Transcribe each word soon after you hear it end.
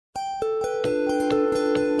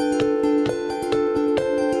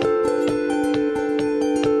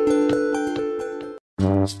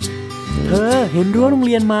เห็นรั้วโรงเ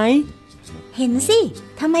รียนไหมเห็นสิ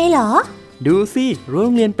ทำไมหรอดูสิรั้วโร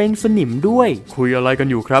งเรียนเป็นสนิมด้วยคุยอะไรกัน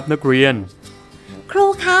อยู่ครับนักเรียนครู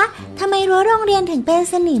คะทำไมรั้วโรงเรียนถึงเป็น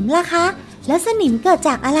สนิมล่ะคะแล้วสนิมเกิดจ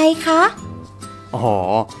ากอะไรคะ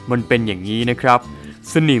มันเป็นอย่างนี้นะครับ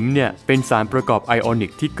สนิมเนี่ยเป็นสารประกอบไอออนิ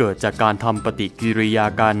กที่เกิดจากการทำปฏิกิริยา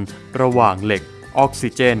กันระหว่างเหล็กออกซิ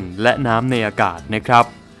เจนและน้ำในอากาศนะครับ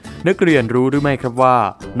นักเรียนรู้หรือไม่ครับว่า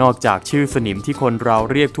นอกจากชื่อสนิมที่คนเรา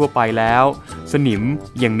เรียกทั่วไปแล้วสนิม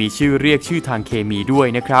ยังมีชื่อเรียกชื่อทางเคมีด้วย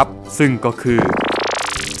นะครับซึ่งก็คือ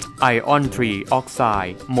ไอออนทรีออกไซ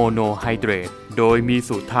ด์โมโนไฮเดรตโดยมี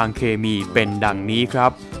สูตรทางเคมีเป็นดังนี้ครั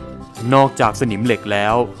บนอกจากสนิมเหล็กแล้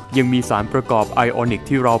วยังมีสารประกอบไอออนิก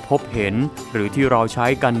ที่เราพบเห็นหรือที่เราใช้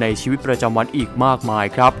กันในชีวิตประจำวันอีกมากมาย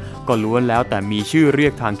ครับก็ล้วนแล้วแต่มีชื่อเรีย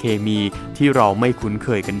กทางเคมีที่เราไม่คุ้นเค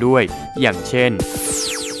ยกันด้วยอย่างเช่น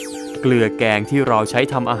เกลือแกงที่เราใช้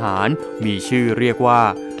ทำอาหารมีชื่อเรียกว่า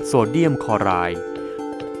โซเดียมคลอไรด์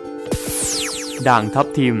ด่างทับ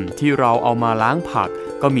ทิมที่เราเอามาล้างผัก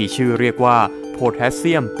ก็มีชื่อเรียกว่าโพแทสเ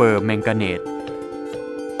ซียมเปอร์แมงกาเนต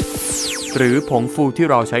หรือผงฟูที่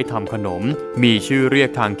เราใช้ทำขนมมีชื่อเรียก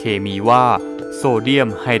ทางเคมีว่าโซเดียม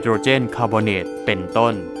ไฮโดรเจนคาร์บอเนตเป็น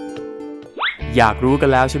ต้นอยากรู้กัน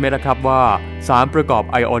แล้วใช่ไหมล่ะครับว่าสารประกอบ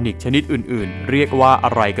ไอออนิกชนิดอื่นๆเรียกว่าอ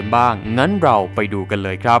ะไรกันบ้างงั้นเราไปดูกันเล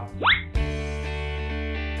ยครับ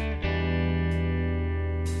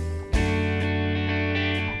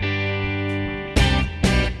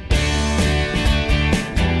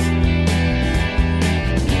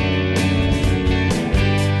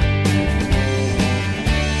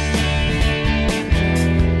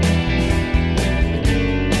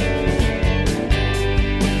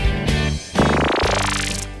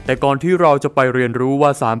แต่ก่อนที่เราจะไปเรียนรู้ว่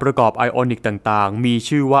าสารประกอบไอออนิกต่างๆมี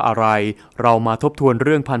ชื่อว่าอะไรเรามาทบทวนเ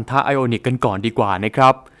รื่องพันธะไอออนิกกันก่อนดีกว่านะครั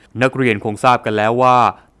บนักเรียนคงทราบกันแล้วว่า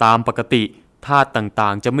ตามปกติธาตุต่า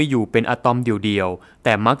งๆจะไม่อยู่เป็นอะตอมเดี่ยวๆแ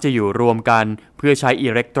ต่มักจะอยู่รวมกันเพื่อใช้อิ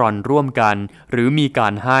เล็กตรอนร่วมกันหรือมีกา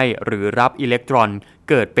รให้หรือรับอิเล็กตรอน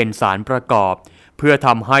เกิดเป็นสารประกอบเพื่อท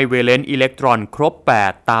ำให้เวเลนซ์อิเล็กตรอนครบ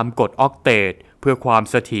8ตามกฎออกเตตเพื่อความ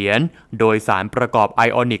เสถียรโดยสารประกอบไอ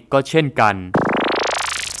ออนิกก็เช่นกัน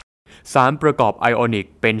สารประกอบไอออนิก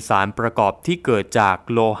เป็นสารประกอบที่เกิดจาก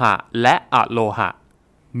โลหะและอะโลหะ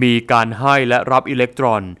มีการให้และรับอิเล็กตร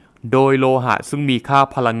อนโดยโลหะซึ่งมีค่า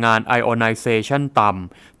พลังงานไอออไนเซชันต่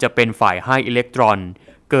ำจะเป็นฝ่ายให้อิเล็กตรอน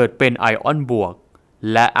เกิดเป็นไอออนบวก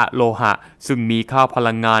และอะโลหะซึ่งมีค่าพ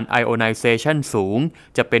ลังงานไอออไนเซชันสูง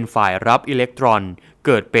จะเป็นฝ่ายรับอิเล็กตรอนเ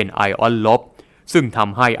กิดเป็นไอออนลบซึ่งท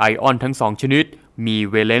ำให้ไอออนทั้ง2ชนิดมี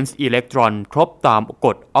เวเลนซ์อิเล็กตรอนครบตามก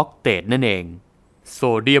ฎออกเตตนั่นเองโซ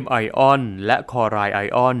เดียมไอออนและคลอไรด์ไอ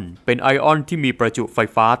ออนเป็นไอออนที่มีประจุไฟ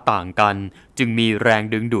ฟ้าต่างกันจึงมีแรง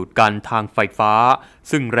ดึงดูดกันทางไฟฟ้า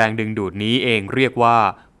ซึ่งแรงดึงดูดนี้เองเรียกว่า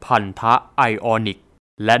พันธะไอออนิก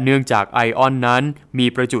และเนื่องจากไอออนนั้นมี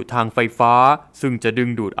ประจุทางไฟฟ้าซึ่งจะดึง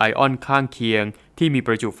ดูดไอออนข้างเคียงที่มีป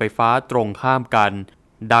ระจุไฟฟ้าตรงข้ามกัน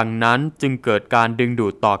ดังนั้นจึงเกิดการดึงดู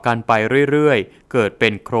ดต่อกันไปเรื่อยๆเกิดเป็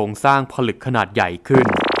นโครงสร้างผลึกขนาดใหญ่ขึ้น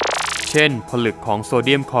เช่นผลึกของโซเ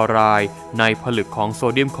ดียมคลอไรด์ในผลึกของโซ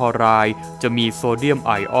เดียมคลอไรด์จะมีโซเดียมไ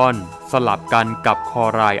อออนสลับกันกับคลอ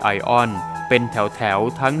ไรด์ไอออนเป็นแถว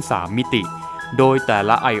ๆทั้ง3มิติโดยแต่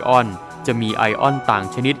ละไอออนจะมีไอออนต่าง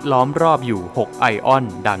ชนิดล้อมรอบอยู่6ไอออน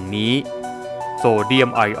ดังนี้โซเดียม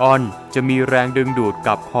ไอออนจะมีแรงดึงดูด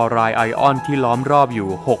กับคลอไรด์ไอออนที่ล้อมรอบอยู่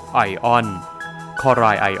6ไอออนคลอไร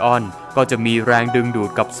ด์ไอออนก็จะมีแรงดึงดูด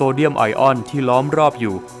กับโซเดียมไอออนที่ล้อมรอบอ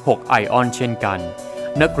ยู่6ไอออนเช่นกัน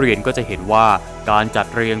นักเรียนก็จะเห็นว่าการจัด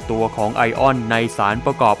เรียงตัวของไอออนในสารป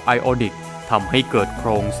ระกอบไอออนิกทำให้เกิดโคร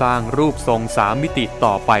งสร้างรูปทรง3มิติ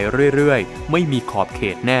ต่อไปเรื่อยๆไม่มีขอบเข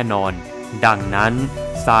ตแน่นอนดังนั้น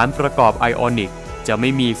สารประกอบไอออนิกจะไม่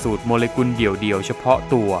มีสูตรโมเลกุลเดี่ยวๆเฉพาะ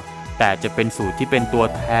ตัวแต่จะเป็นสูตรที่เป็นตัว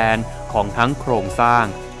แทนของทั้งโครงสร้าง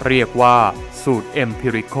เรียกว่าสูตร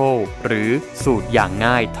empirical หรือสูตรอย่าง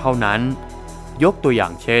ง่ายเท่านั้นยกตัวอย่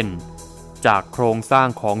างเช่นจากโครงสร้าง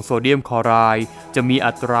ของโซเดียมคลอไรด์จะมี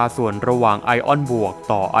อัตราส่วนระหว่างไอออนบวก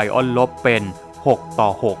ต่อไอออนลบเป็น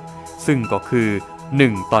6:6ซึ่งก็คือ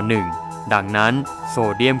1:1ดังนั้นโซ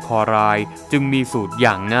เดียมคลอไรด์จึงมีสูตรอ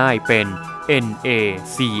ย่างง่ายเป็น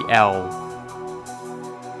NaCl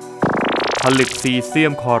ผลึกซีเซีย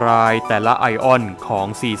มคลอไรด์แต่ละไอออนของ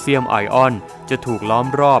ซีเซียมไอออนจะถูกล้อม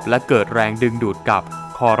รอบและเกิดแรงดึงดูดกับ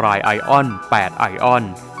คลอไรด์ไอออน8ไอออน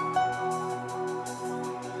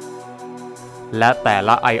และแต่ล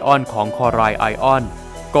ะไอออนของคลอไรด์ไอออน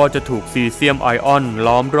ก็จะถูกซีเซียมไอออน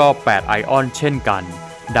ล้อมรอบ8ไอออนเช่นกัน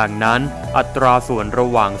ดังนั้นอัตราส่วนระ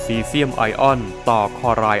หว่างซีเซียมไอออนต่อคล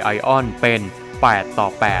อไรด์ไอออนเป็น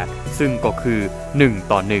8:8ซึ่งก็คือ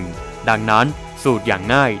1:1ดังนั้นสูตรอย่าง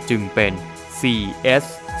ง่ายจึงเป็น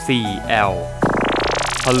CsCl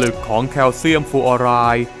ผลึกของแคลเซียมฟลูออไร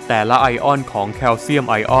ด์แต่ละไอออนของแคลเซียม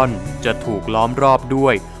ไอออนจะถูกล้อมรอบด้ว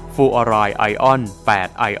ยฟลูออไรด์ไอออน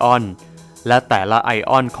8ไอออนและแต่ละไอ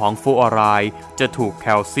ออนของฟลูออไรด์จะถูกแค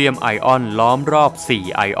ลเซียมไอออนล้อมรอบ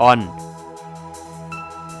4ไอออน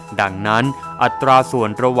ดังนั้นอัตราส่วน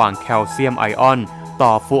ระหว่างแคลเซียมไอออนต่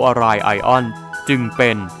อฟลูออไรด์ไอออนจึงเป็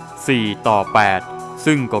น4:8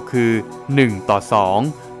ซึ่งก็คือ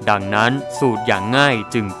1:2ดังนั้นสูตรอย่างง่าย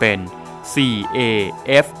จึงเป็น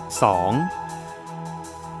CaF2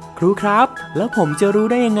 ครูครับแล้วผมจะรู้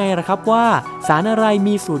ได้ยังไงล่ะครับว่าสารอะไร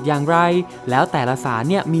มีสูตรอย่างไรแล้วแต่ละสาร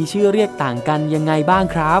เนี่ยมีชื่อเรียกต่างกันยังไงบ้าง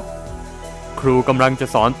ครับครูกำลังจะ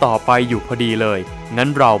สอนต่อไปอยู่พอดีเลยงั้น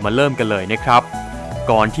เรามาเริ่มกันเลยนะครับ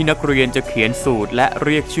ก่อนที่นักเรียนจะเขียนสูตรและเ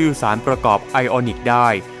รียกชื่อสารประกอบไอออนิกได้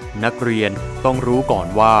นักเรียนต้องรู้ก่อน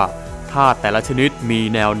ว่าธาตุแต่ละชนิดมี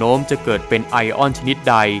แนวโน้มจะเกิดเป็นไอออนชนิด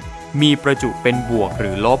ใดมีประจุเป็นบวกห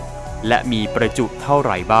รือลบและมีประจุเท่าไห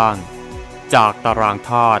ร่บ้างจากตาราง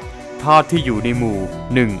ธาตุที่อยู่ในหมู่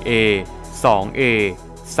 1A 2A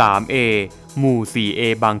 3A หมู่ 4A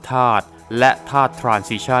บางธาตุและธาตุทราน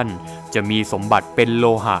ซิชันจะมีสมบัติเป็นโล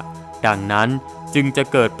หะดังนั้นจึงจะ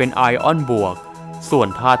เกิดเป็นไอออนบวกส่วน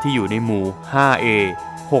ธาตุที่อยู่ในหมู่ 5A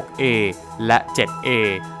 6A และ 7A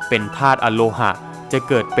เป็นธาตุอโลหะจะ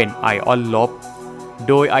เกิดเป็นไอออนลบ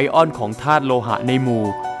โดยไอออนของธาตุโลหะในหมู่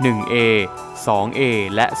 1A 2A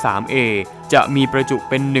และ 3A จะมีประจุ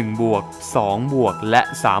เป็น1บวก2บวกและ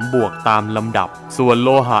3บวกตามลำดับส่วนโล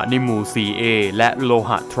หะในหมู่ 4A และโล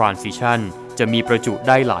หะทรานซิชันจะมีประจุไ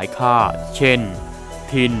ด้หลายค่าเช่น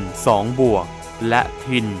ทิน2บวกและ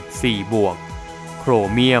ทิน4บวกโคร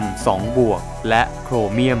เมียม2บวกและโคร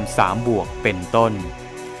เมียม3บวกเป็นต้น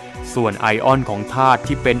ส่วนไอออนของธาตุ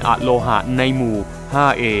ที่เป็นอะโลหะในหมู่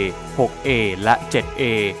 5A 6A และ 7A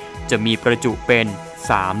จะมีประจุเป็น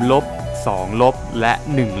3ลบ2ลบและ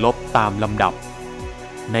1ลบตามลำดับ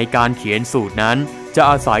ในการเขียนสูตรนั้นจะ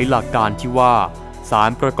อาศัยหลักการที่ว่าสา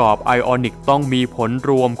รประกอบไอออนิกต้องมีผล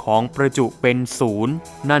รวมของประจุเป็น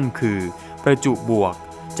0นั่นคือประจุบวก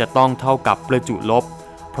จะต้องเท่ากับประจุลบ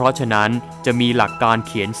เพราะฉะนั้นจะมีหลักการเ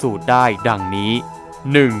ขียนสูตรได้ดังนี้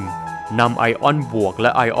 1. นำไอออนบวกแล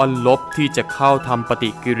ะไอออนลบที่จะเข้าทำปฏิ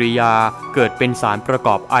กิริยาเกิดเป็นสารประก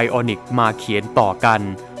อบไอออนิกมาเขียนต่อกัน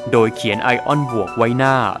โดยเขียนไอออนบวกไว้ห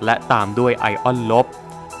น้าและตามด้วยไอออนลบ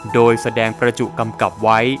โดยแสดงประจุกำกับไ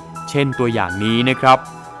ว้เช่นตัวอย่างนี้นะครับ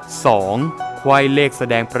 2. ไขว้เลขแส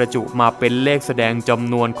ดงประจุมาเป็นเลขแสดงจ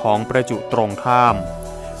ำนวนของประจุตรงข้าม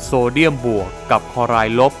โซเดียมบวกกับคลอไร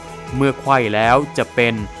ด์ลบเมื่อไขว้แล้วจะเป็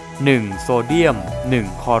น1โซเดียม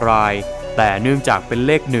1คลอไรด์แต่เนื่องจากเป็นเ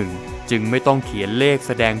ลข1จึงไม่ต้องเขียนเลขแ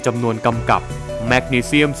สดงจำนวนกำกับแมกนีเ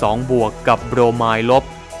ซียม2บวกกับโบรไมด์ลบ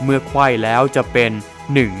เมื่อไขว้แล้วจะเป็น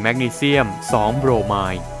1แมกนีเซียม2โบรไม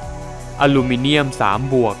ด์อลูมิเนียม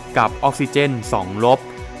3บวกกับออกซิเจน2ลบ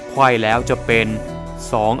ไขว้แล้วจะเป็น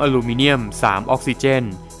2อลูมิเนียม3ออกซิเจน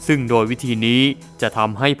ซึ่งโดยวิธีนี้จะท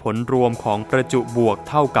ำให้ผลรวมของประจุบวก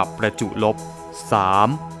เท่ากับประจุลบ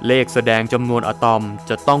 3. เลขแสดงจำนวนอะตอม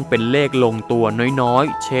จะต้องเป็นเลขลงตัวน้อย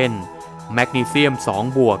ๆเช่นแมกนีเซียม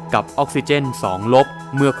2บวกกับออกซิเจน2ลบ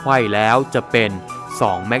เมื่อไขว้แล้วจะเป็น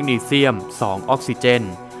2แมกนีเซียม2ออกซิเจน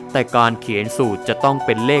แต่การเขียนสูตรจะต้องเ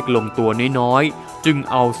ป็นเลขลงตัวน้อยๆจึง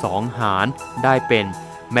เอา2หารได้เป็น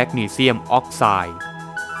แมกนีเซียมออกไซด์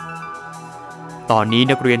ตอนนี้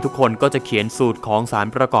นักเรียนทุกคนก็จะเขียนสูตรของสาร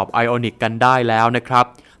ประกอบไอออนิกกันได้แล้วนะครับ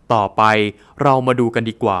ต่อไปเรามาดูกัน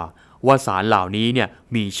ดีกว่าว่าสารเหล่านี้เนี่ย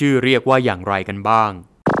มีชื่อเรียกว่าอย่างไรกันบ้าง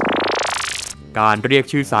การเรียก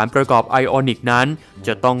ชื่อสารประกอบไอออนิกนั้นจ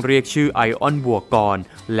ะต้องเรียกชื่อไอออนบวกก่อน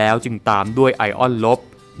แล้วจึงตามด้วยไอออนลบ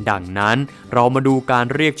ดังนั้นเรามาดูการ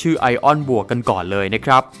เรียกชื่อไอออนบวกกันก่อนเลยนะค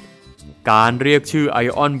รับการเรียกชื่อไอ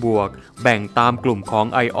ออนบวกแบ่งตามกลุ่มของ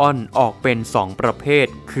ไอออนออกเป็น2ประเภท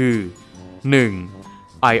คือ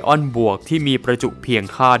 1. ไอออนบวกที่มีประจุเพียง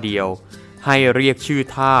ค่าเดียวให้เรียกชื่อ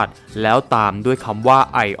ธาตุแล้วตามด้วยคำว่า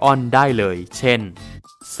ไอออนได้เลยเช่น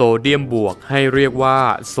โซเดียมบวกให้เรียกว่า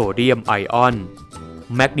โซเดียมไอออน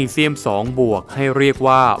แมกนีเซียม2บวกให้เรียก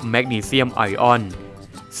ว่าแมกนีเซียมไอออน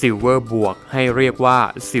ซิลเวอร์บวกให้เรียกว่า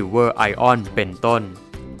ซิลเวอร์ไอออนเป็นต้น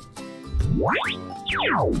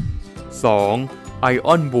 2. ไออ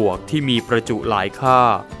อนบวกที่มีประจุหลายค่า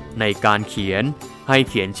ในการเขียนให้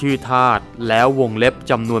เขียนชื่อธาตุแล้ววงเล็บ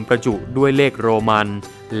จำนวนประจุด้วยเลขโรมัน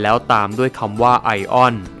แล้วตามด้วยคำว่าไอออ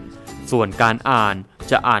นส่วนการอ่าน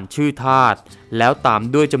จะอ่านชื่อธาตุแล้วตาม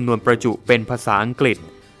ด้วยจำนวนประจุเป็นภาษาอังกฤษ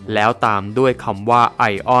แล้วตามด้วยคำว่าไอ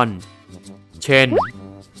ออนเช่น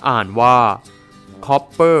อ่านว่า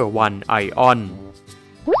copper 1 ion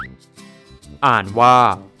อ่านว่า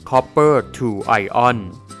copper 2 ion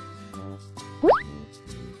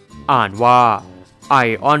อ่านว่า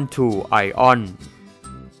ion 2 ion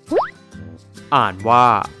อ่านว่า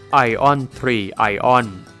ion 3 ion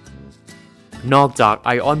นอกจากไอ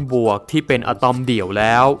ออนบวกที่เป็นอะตอมเดี่ยวแ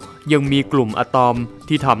ล้วยังมีกลุ่มอะตอม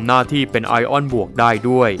ที่ทำหน้าที่เป็นไอออนบวกได้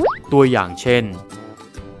ด้วยตัวอย่างเช่น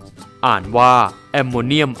อ่านว่าแอมโม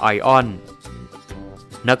เนียมไอออน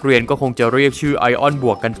นักเรียนก็คงจะเรียกชื่อไอออนบ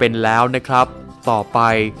วกกันเป็นแล้วนะครับต่อไป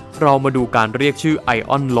เรามาดูการเรียกชื่อไอ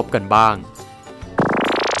ออนลบกันบ้าง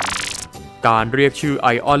การเรียกชื่อไอ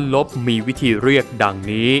ออนลบมีวิธีเรียกดัง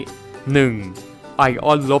นี้ 1. ไออ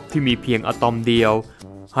อนลบที่มีเพียงอะตอมเดียว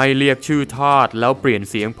ให้เรียกชื่อธาตุแล้วเปลี่ยน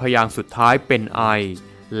เสียงพยางค์สุดท้ายเป็นไอ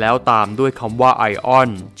แล้วตามด้วยคำว่าไอออน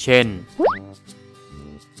เช่น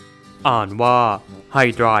อ่านว่าไฮ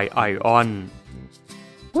ไดรไอออน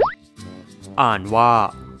อ่านว่า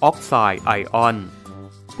ออกไซด์ไอออน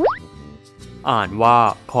อ่านว่า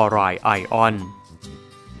คลอไรด์ไอออน 2.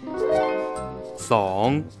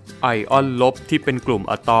 ไอออนลบที่เป็นกลุ่ม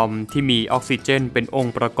อะตอมที่มีออกซิเจนเป็นอง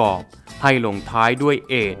ค์ประกอบให้ลงท้ายด้วย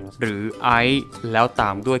เอทหรือไอแล้วตา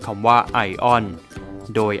มด้วยคำว่าไอออน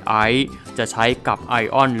โดยไอจะใช้กับไอ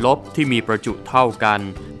ออนลบที่มีประจุเท่ากัน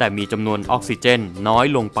แต่มีจำนวนออกซิเจนน้อย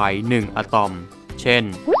ลงไป1อะตอมเช่น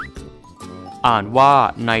อ่านว่า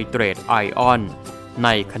ไนเตรตไอออนใน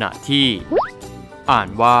ขณะที่อ่าน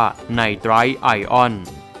ว่าไนไตรท์ไอออน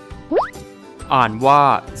อ่านว่า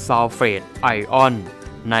ซัลเฟตไอออน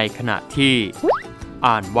ในขณะที่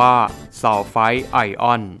อ่านว่าซัลไฟด์ไออ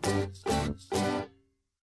อน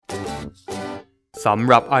สำ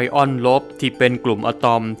หรับไอออนลบที่เป็นกลุ่มอะต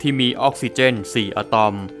อมที่มีออกซิเจน4อะตอ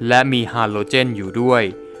มและมีไฮโดรเจนอยู่ด้วย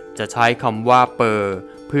จะใช้คำว่าเปอร์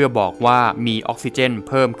เพื่อบอกว่ามีออกซิเจน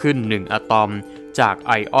เพิ่มขึ้น1อะตอมจากไ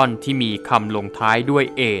อออนที่มีคำลงท้ายด้วย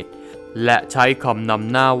เอทและใช้คำน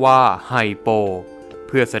ำหน้าว่าไฮโปเ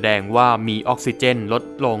พื่อแสดงว่ามีออกซิเจนลด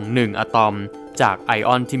ลง1อะตอมจากไออ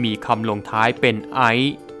อนที่มีคำลงท้ายเป็นไอ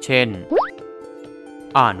เช่น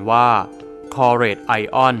อ่านว่าคลอเรตไอ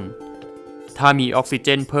ออนถ้ามีออกซิเจ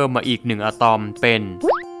นเพิ่มมาอีก1อะตอมเป็น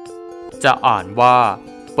จะอ่านว่า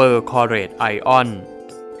เปอร์คลอเรตไอออน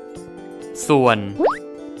ส่วน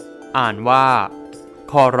อ่านว่า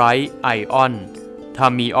คลอไรด์ไอออนถ้า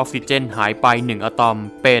มีออกซิเจนหายไป1อะตอม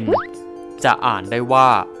เป็นจะอ่านได้ว่า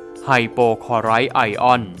ไฮโปคลอไรด์ไออ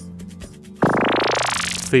อน 4.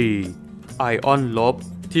 ไอออนลบ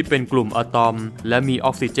ที่เป็นกลุ่มอะตอมและมีอ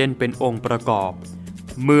อกซิเจนเป็นองค์ประกอบ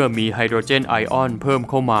เมื่อมีไฮโดรเจนไอออนเพิ่ม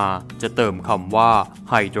เข้ามาจะเติมคำว่า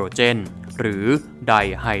ไฮโดรเจนหรือได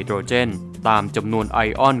ไฮโดรเจนตามจำนวนไอ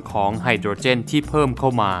ออนของไฮโดรเจนที่เพิ่มเข้า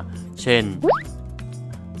มาเช่น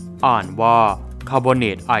อ่านว่าคาร์บอเน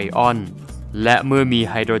ตไอออนและเมื่อมี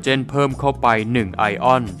ไฮโดรเจนเพิ่มเข้าไป1ไออ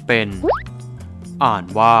อนเป็นอ่าน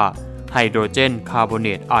ว่าไฮโดรเจนคาร์บอเน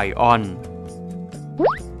ตไอออน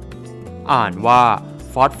อ่านว่า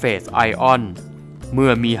ฟอสเฟตไอออนเมื่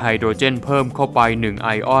อมีไฮโดรเจนเพิ่มเข้าไป1ไอ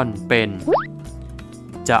ออนเป็น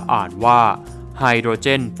จะอ่านว่าไฮโดรเจ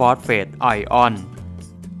นฟอสเฟตไอออน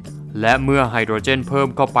และเมื่อไฮโดรเจนเพิ่ม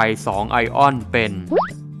เข้าไป2ไอออนเป็น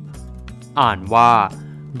อ่านว่า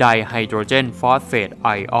ไดไฮโดรเจนฟอสเฟตไอ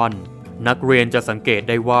ออนนักเรียนจะสังเกต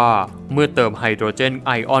ได้ว่าเมื่อเติมไฮโดรเจนไ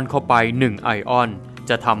อออนเข้าไป1ไอออน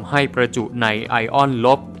จะทำให้ประจุในไอออนล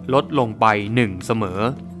บลดลงไป1เสมอ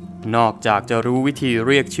นอกจากจะรู้วิธีเ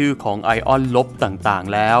รียกชื่อของไอออนลบต่าง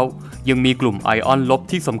ๆแล้วยังมีกลุ่มไอออนลบ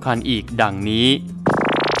ที่สำคัญอีกดังนี้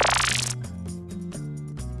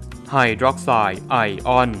ไฮดรอกไซด์ไออ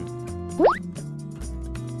อน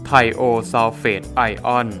ไทโอซัลเฟตไออ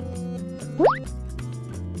อน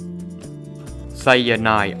ไซยาไน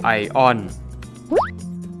ด์ไอออน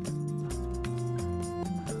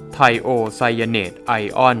ไทโอไซยาเนตไอ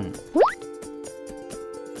ออน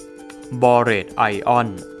บอเรตไอออน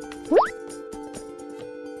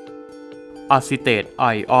อะซิเตตไอ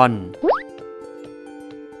ออน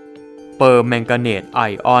เปอร์แมงกาเนตไอ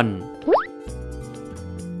ออน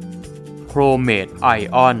โครเมตไอ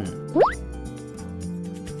ออน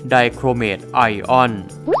ไดโครเมตไอออน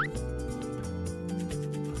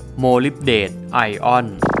โมลิบเดตไอออน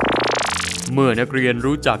เมื่อนักเรียน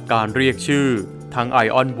รู้จักการเรียกชื่อทั้งไอ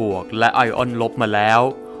ออนบวกและไอออนลบมาแล้ว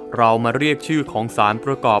เรามาเรียกชื่อของสารป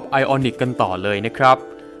ระกอบไอออนิกกันต่อเลยนะครับ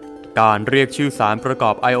การเรียกชื่อสารประกอ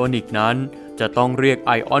บไอออนิกนั้นจะต้องเรียกไ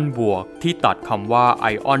อออนบวกที่ตัดคำว่าไอ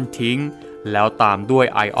ออนทิ้งแล้วตามด้วย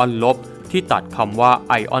ไอออนลบที่ตัดคำว่า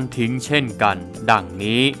ไอออนทิ้งเช่นกันดัง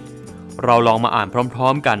นี้เราลองมาอ่านพร้อ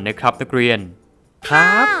มๆกันนะครับนักเรียนค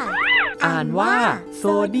รับอ่านว่าโซ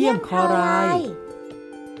เดียมคลอไรด์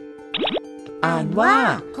อ่านว่า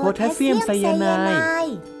โพแทสเซียมไซยาไน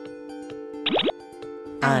ด์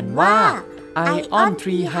อ่านว่าไอออน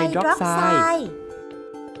3ไฮดรอกไซด์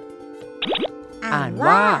อ่าน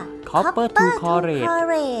ว่าค copper 2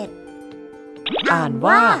 chlorate อ่าน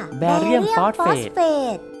ว่า barium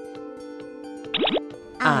phosphate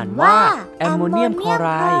อ่านว่า ammonium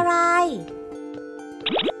chloride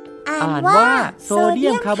อ่านว่า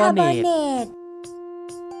sodium carbonate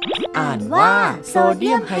อ่านว่า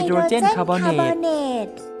sodium hydrogen carbonate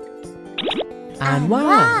อ่านว่า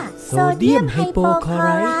sodium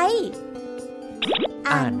hypochlorite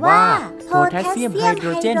อ่านว่า potassium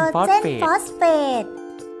hydrogen phosphate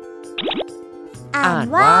อ่าน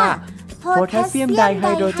ว่า potassium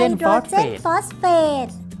dihydrogen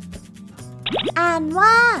phosphate อ่าน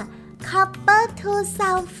ว่า copper 2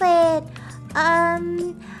 sulfate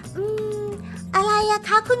อะไรอะค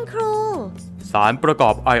ะคุณครู สารประกอ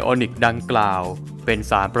บไอออนิกดังกล่าวเป็น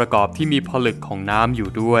สารประกอบที่มีผลึกของน้ำอยู่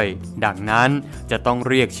ด้วยดังนั้นจะต้อง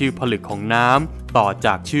เรียกชื่อผลึกของน้ำต่อจ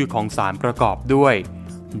ากชื่อของสารประกอบด้วย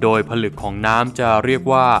โดยผลึกของน้ำจะเรียก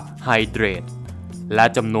ว่าไฮเดรตและ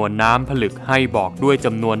จำนวนน้ำผลึกให้บอกด้วยจ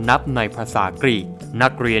ำนวนนับในภาษากรีกนั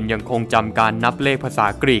กเรียนยังคงจำการนับเลขภาษา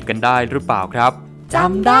กรีกกันได้หรือเปล่าครับจ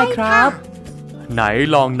ำได้ครับไหน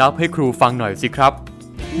ลองนับให้ครูฟังหน่อยสิครับ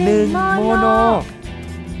1 โมโน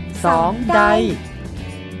2 ได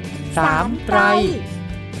3 ไตร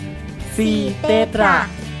4 เตตรา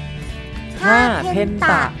5 เพน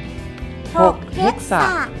ตา6 เฮกซา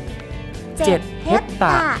7 เฮปต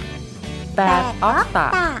า8 ออกตา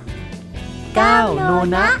9 โน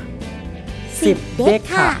นะ10 เด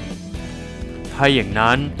คาถ้าอย่าง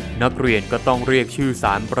นั้นนักเรียนก็ต้องเรียกชื่อส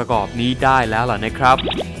ารประกอบนี้ได้แล้วล่ะนะครับ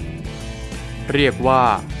เรียกว่า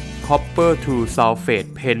copper 2 sulfate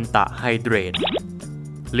pentahydrate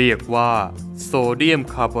เรียกว่า sodium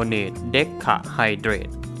carbonate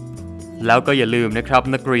decahydrate แล้วก็อย่าลืมนะครับ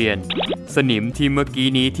นักเรียนสนิมที่เมื่อกี้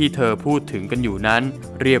นี้ที่เธอพูดถึงกันอยู่นั้น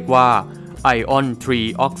เรียกว่า ion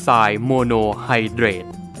 3 oxide monohydrate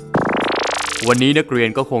วันนี้นักเรียน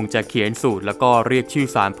ก็คงจะเขียนสูตรแล้วก็เรียกชื่อ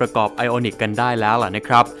สารประกอบไอออนิกกันได้แล้วล่ะนะค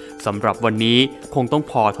รับสำหรับวันนี้คงต้อง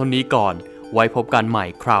พอเท่านี้ก่อนไว้พบกันใหม่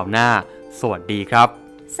คราวหน้าสวัสดีครับ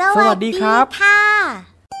สวัสดีครับค่ะ